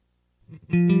Putting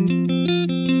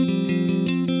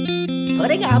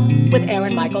Up with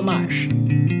Aaron Michael Marsh.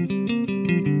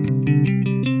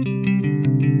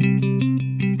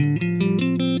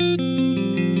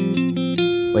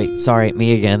 Wait, sorry,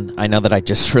 me again. I know that I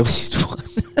just released one.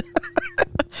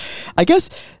 I guess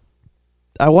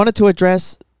I wanted to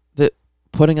address that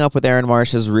Putting Up with Aaron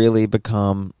Marsh has really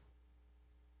become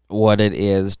what it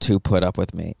is to put up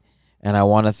with me. And I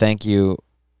want to thank you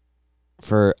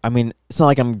for, I mean, it's not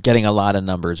like I'm getting a lot of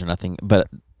numbers or nothing, but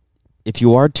if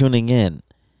you are tuning in,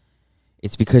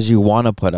 it's because you want to put